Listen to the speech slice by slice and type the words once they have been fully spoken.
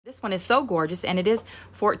This one is so gorgeous, and it is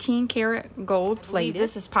 14 karat gold plated.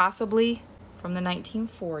 This is possibly from the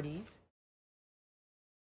 1940s.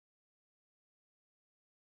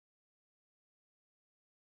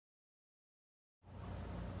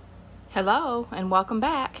 Hello, and welcome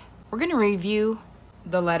back. We're going to review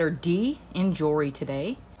the letter D in jewelry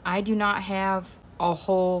today. I do not have a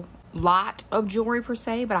whole lot of jewelry per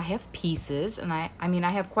se, but I have pieces, and I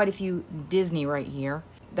have quite a few Disney right here.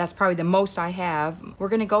 That's probably the most I have. We're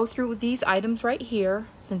going to go through these items right here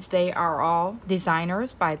since they are all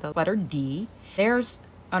designers by the letter D. There's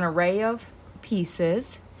an array of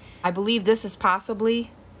pieces. I believe this is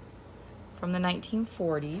possibly from the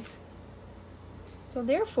 1940s. So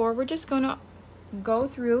therefore, we're just going to go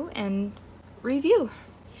through and review.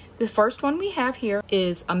 The first one we have here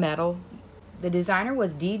is a medal. The designer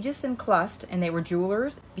was Digis and Clust, and they were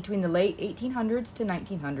jewelers between the late 1800s to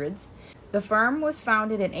 1900s. The firm was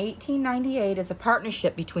founded in 1898 as a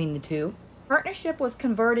partnership between the two. The partnership was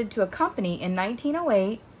converted to a company in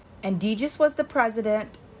 1908, and Digis was the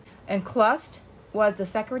president, and Clust was the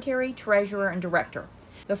secretary, treasurer, and director.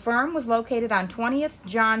 The firm was located on 20th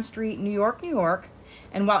John Street, New York,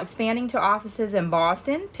 and while expanding to offices in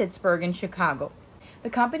Boston, Pittsburgh, and Chicago. The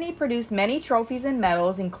company produced many trophies and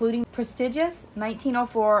medals, including prestigious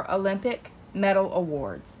 1904 Olympic Medal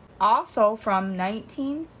Awards. Also, from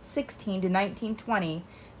 1916 to 1920,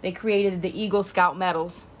 they created the Eagle Scout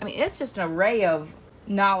medals. I mean, it's just an array of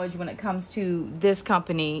knowledge when it comes to this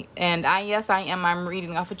company. And I'm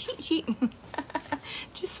reading off a cheat sheet,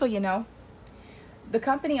 just so you know. The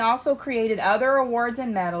company also created other awards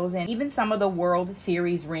and medals, and even some of the World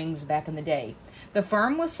Series rings back in the day. The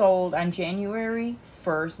firm was sold on January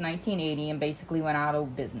 1st, 1980, and basically went out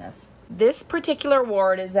of business. This particular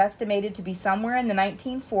award is estimated to be somewhere in the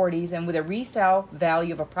 1940s and with a resale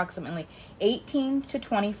value of approximately 18 to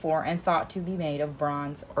 24 and thought to be made of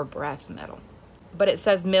bronze or brass metal. But it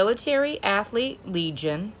says Military Athlete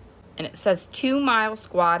Legion, and it says 2-mile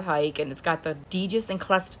squad hike, and it's got the Digis and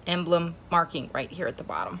Clust emblem marking right here at the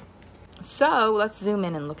bottom. So let's zoom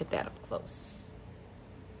in and look at that up close.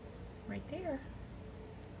 Right there.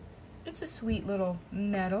 It's a sweet little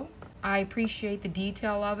medal. I appreciate the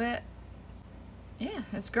detail of it. Yeah,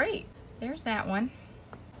 it's great. There's that one.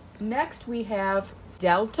 Next we have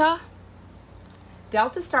Delta.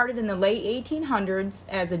 Delta started in the late 1800s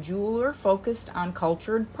as a jeweler focused on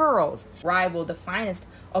cultured pearls, rivaled the finest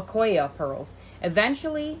Okoye pearls.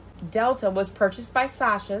 Eventually, Delta was purchased by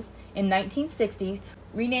Sasha's in 1960,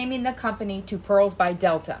 renaming the company to Pearls by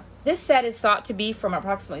Delta. This set is thought to be from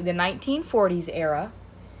approximately the 1940s era.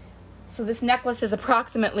 So this necklace is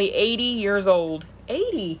approximately 80 years old.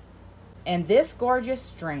 80! And this gorgeous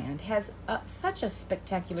strand has such a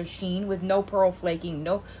spectacular sheen with no pearl flaking,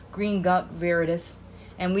 no green gunk veritas.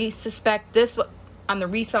 And we suspect this on the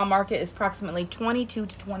resale market is approximately 22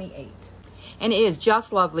 to 28. And it is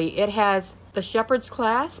just lovely. It has the shepherd's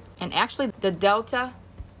clasp, and actually the Delta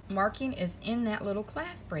marking is in that little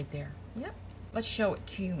clasp right there. Yep. Let's show it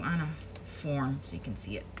to you on a form so you can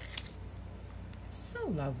see it. So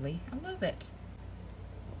lovely. I love it.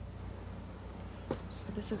 So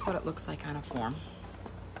this is what it looks like on a form.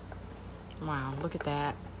 Wow, look at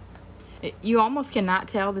that. You almost cannot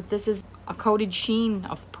tell that this is a coated sheen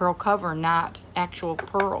of pearl cover, not actual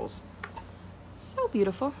pearls. So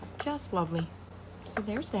beautiful, just lovely. So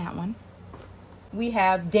there's that one. We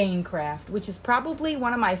have Danecraft, which is probably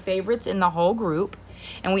one of my favorites in the whole group.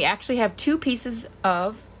 And we actually have two pieces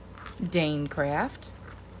of Danecraft.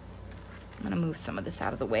 I'm gonna move some of this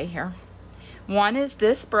out of the way here. One is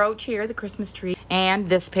this brooch here, the Christmas tree, and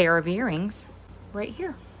this pair of earrings right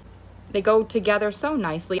here. They go together so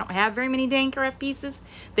nicely. I don't have very many Danecraft pieces.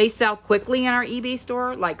 They sell quickly in our eBay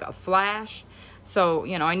store like a flash. So,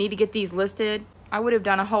 you know, I need to get these listed. I would have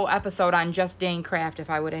done a whole episode on just Danecraft if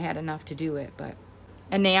I would have had enough to do it. But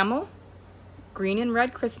enamel, green and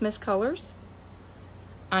red Christmas colors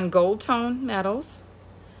on gold tone metals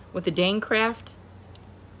with the Danecraft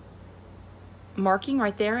marking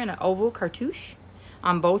right there in an oval cartouche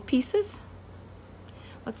on both pieces.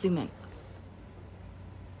 Let's zoom in.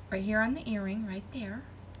 Right here on the earring, right there.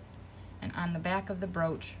 And on the back of the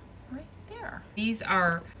brooch, right there. These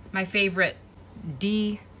are my favorite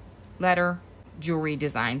D letter jewelry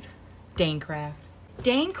designs, Danecraft.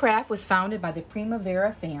 Danecraft was founded by the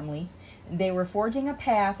Primavera family. They were forging a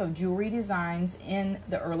path of jewelry designs in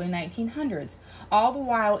the early 1900s. All the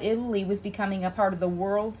while, Italy was becoming a part of the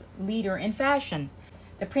world's leader in fashion.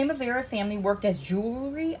 The Primavera family worked as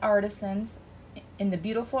jewelry artisans in the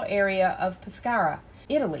beautiful area of Pescara,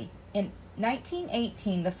 Italy, in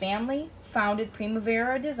 1918, the family founded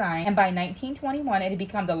Primavera Design, and by 1921, it had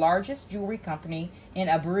become the largest jewelry company in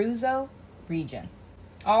Abruzzo region.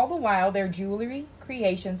 All the while, their jewelry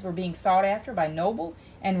creations were being sought after by noble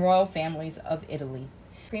and royal families of Italy.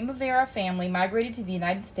 Primavera family migrated to the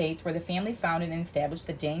United States, where the family founded and established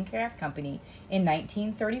the Dane Craft Company in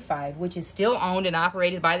 1935, which is still owned and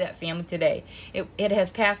operated by that family today. It has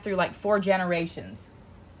passed through like 4 generations.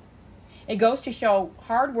 It goes to show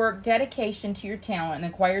hard work, dedication to your talent,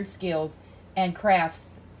 and acquired skills and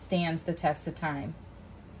crafts stands the test of time.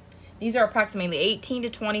 These are approximately 18 to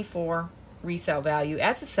 24 resale value.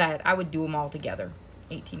 As I said, I would do them all together,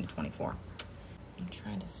 18 to 24. I'm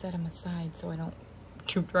trying to set them aside so I don't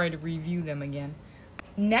try to review them again.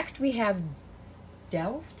 Next we have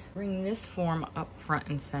Delft. Bring this form up front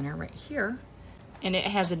and center right here, and it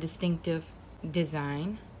has a distinctive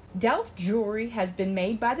design. Delft jewelry has been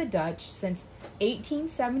made by the Dutch since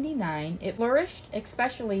 1879. It flourished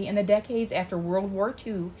especially in the decades after World War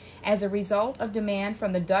II as a result of demand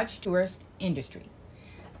from the Dutch tourist industry.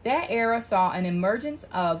 That era saw an emergence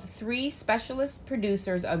of 3 specialist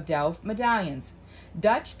producers of Delft medallions.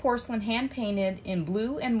 Dutch porcelain hand-painted in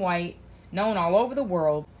blue and white, known all over the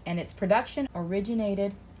world, and its production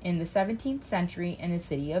originated in the 17th century in the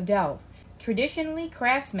city of Delft. Traditionally,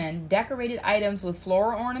 craftsmen decorated items with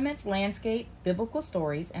floral ornaments, landscape, biblical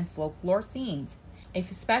stories, and folklore scenes. A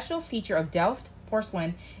special feature of Delft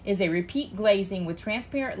porcelain is a repeat glazing with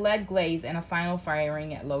transparent lead glaze and a final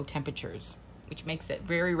firing at low temperatures, which makes it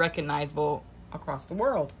very recognizable across the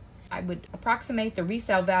world. I would approximate the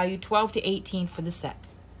resale value 12 to 18 for the set.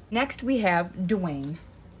 Next we have Dwayne.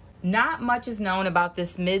 Not much is known about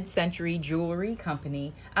this mid-century jewelry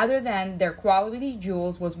company other than their quality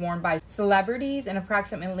jewels was worn by celebrities in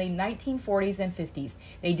approximately 1940s and 50s.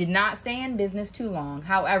 They did not stay in business too long.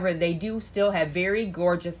 However, they do still have very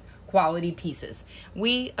gorgeous quality pieces.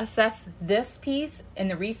 We assess this piece in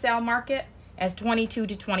the resale market as 22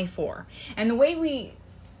 to 24. And the way we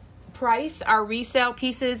price our resale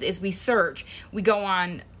pieces is we search. We go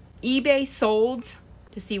on eBay solds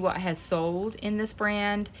to see what has sold in this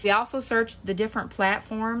brand. We also search the different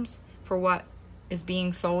platforms for what is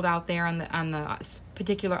being sold out there on the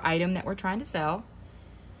particular item that we're trying to sell.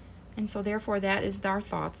 And so therefore that is our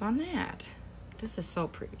thoughts on that. This is so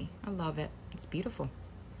pretty. I love it. It's beautiful.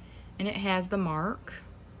 And it has the mark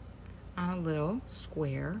on a little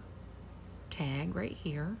square tag right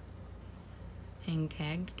here. Hang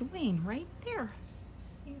tagged Dwayne right there.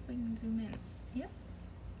 See if we can zoom in. Yep,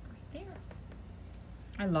 right there.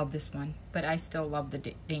 I love this one, but I still love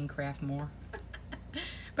the Dane Craft more.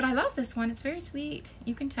 But I love this one. It's very sweet.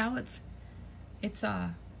 You can tell it's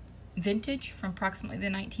vintage from approximately the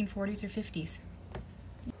 1940s or 50s.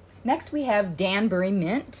 Next we have Danbury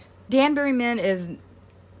Mint. Danbury Mint is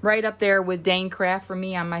right up there with Dane Craft for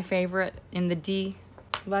me on my favorite in the D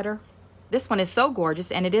letter. This one is so gorgeous,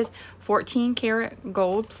 and it is 14 karat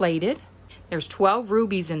gold plated. There's 12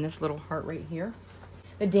 rubies in this little heart right here.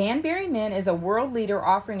 The Danbury Mint is a world leader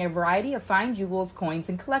offering a variety of fine jewels, coins,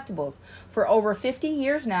 and collectibles. For over 50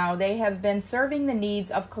 years now, they have been serving the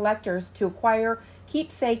needs of collectors to acquire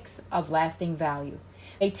keepsakes of lasting value.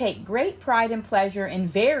 They take great pride and pleasure in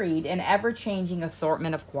varied and ever-changing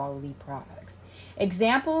assortment of quality products.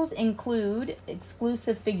 Examples include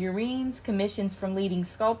exclusive figurines, commissions from leading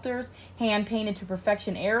sculptors, hand-painted to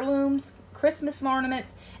perfection heirlooms, Christmas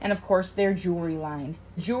ornaments, and of course their jewelry line.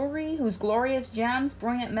 Jewelry whose glorious gems,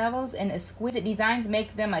 brilliant metals, and exquisite designs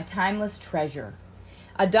make them a timeless treasure.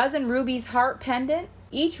 A dozen rubies heart pendant.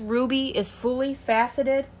 Each ruby is fully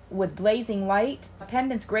faceted with blazing light. A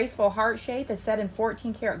pendant's graceful heart shape is set in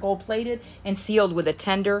 14 karat gold plated and sealed with a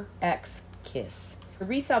tender X kiss. The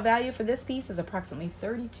resale value for this piece is approximately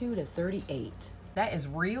 32 to 38. That is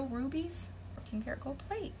real rubies, 14 karat gold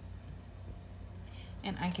plate.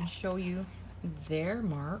 And I can show you their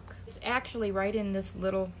mark. It's actually right in this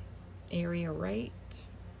little area, right?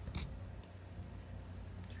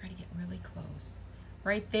 Try to get really close.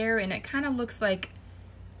 Right there, and it kind of looks like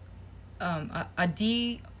a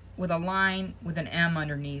D with a line with an M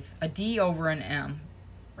underneath. A D over an M,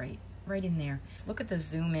 right in there. Look at the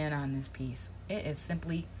zoom in on this piece. It is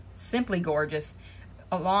simply gorgeous.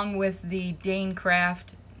 Along with the Dane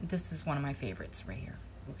Craft, this is one of my favorites right here.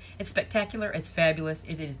 It's spectacular, it's fabulous,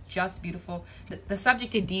 it is just beautiful. The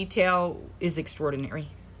subject to detail is extraordinary.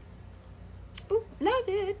 Ooh, love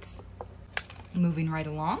it. Moving right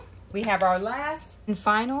along, we have our last and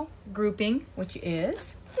final grouping, which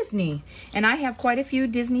is Disney. And I have quite a few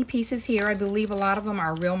Disney pieces here. I believe a lot of them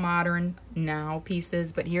are real modern now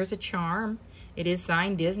pieces, but here's a charm. It is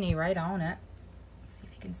signed Disney right on it. See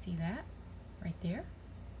if you can see that right there.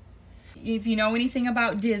 if you know anything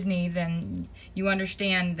about Disney, then you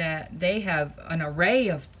understand that they have an array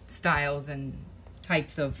of styles and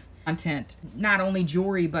types of content. Not only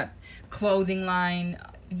jewelry, but clothing line,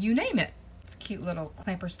 you name it. It's a cute little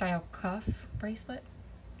clamper style cuff bracelet.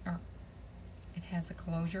 It has a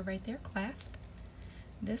closure right there, clasp.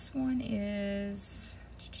 This one is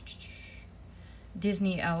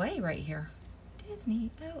Disney LA right here.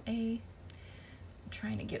 Disney LA. I'm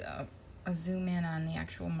trying to get a zoom in on the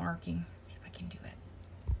actual marking. Let's see if I can do it.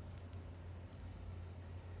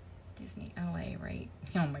 Disney LA, right?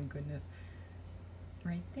 Oh my goodness.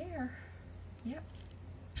 Right there. Yep.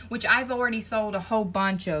 Which I've already sold a whole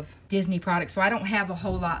bunch of Disney products, so I don't have a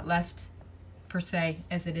whole lot left per se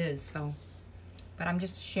as it is. So, but I'm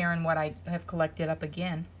just sharing what I have collected up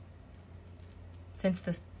again since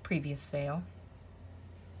this previous sale.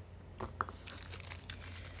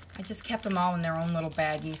 I just kept them all in their own little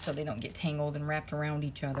baggies so they don't get tangled and wrapped around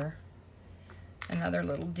each other. Another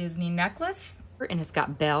little Disney necklace, and it's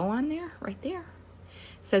got Belle on there, right there.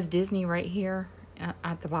 It says Disney right here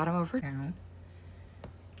at the bottom of her gown.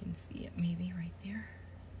 You can see it maybe right there.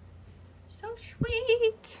 So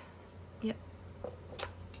sweet. Yep.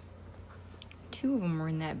 2 of them were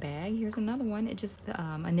in that bag. Here's another one. It just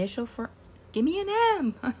initial for, give me an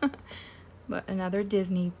M. But another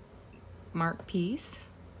Disney mark piece.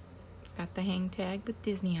 It's got the hang tag with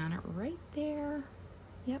Disney on it right there.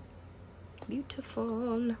 Yep.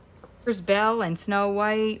 Beautiful. There's Belle and Snow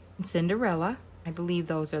White and Cinderella. I believe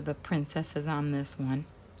those are the princesses on this one.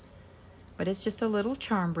 But it's just a little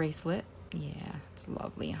charm bracelet. Yeah, it's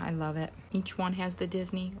lovely. I love it. Each one has the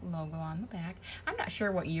Disney logo on the back. I'm not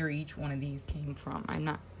sure what year each one of these came from. I'm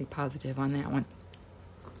not really positive on that one.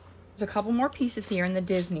 There's a couple more pieces here in the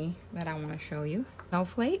Disney that I want to show you.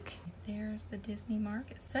 Snowflake. There's the Disney mark.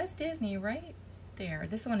 It says Disney right there.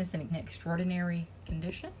 This one is in extraordinary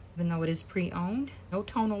condition, even though it is pre-owned. No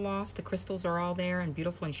tonal loss. The crystals are all there and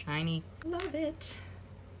beautiful and shiny. Love it.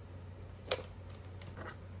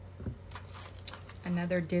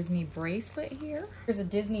 Another Disney bracelet here. There's a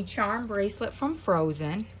Disney charm bracelet from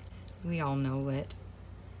Frozen. We all know it.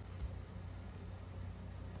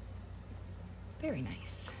 Very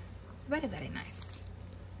nice. Very, very nice.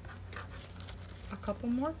 A couple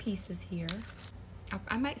more pieces here.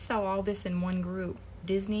 I might sell all this in one group.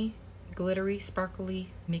 Disney glittery, sparkly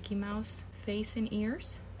Mickey Mouse face and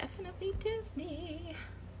ears. Definitely Disney.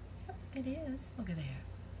 Yep, it is. Look at that.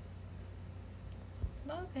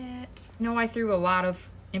 Love it. I know I threw a lot of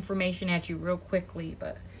information at you real quickly,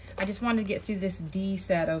 but I just wanted to get through this D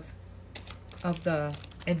set of the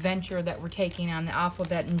adventure that we're taking on, the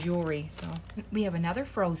alphabet and jewelry. So we have another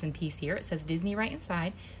Frozen piece here. It says Disney right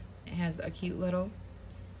inside. It has a cute little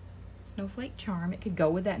snowflake charm. It could go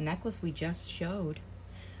with that necklace we just showed.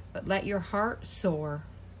 But let your heart soar.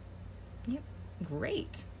 Yep,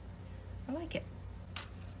 great. I like it.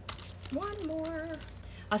 One more.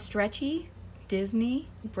 A stretchy Disney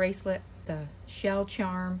bracelet, the shell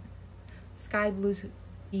charm, sky blue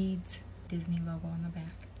beads, Disney logo on the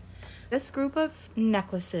back. This group of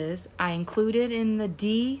necklaces I included in the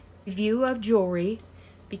D view of jewelry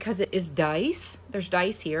because it is dice. There's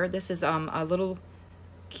dice here. This is a little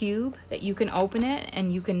cube that you can open it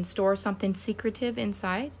and you can store something secretive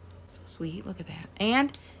inside. So sweet, look at that.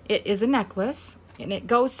 And it is a necklace. And it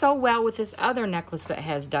goes so well with this other necklace that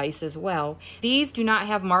has dice as well. These do not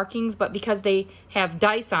have markings, but because they have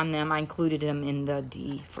dice on them, I included them in the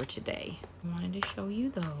D for today. I wanted to show you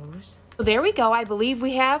those. So there we go. I believe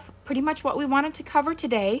we have pretty much what we wanted to cover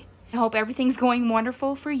today. I hope everything's going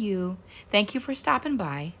wonderful for you. Thank you for stopping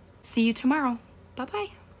by. See you tomorrow.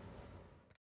 Bye-bye.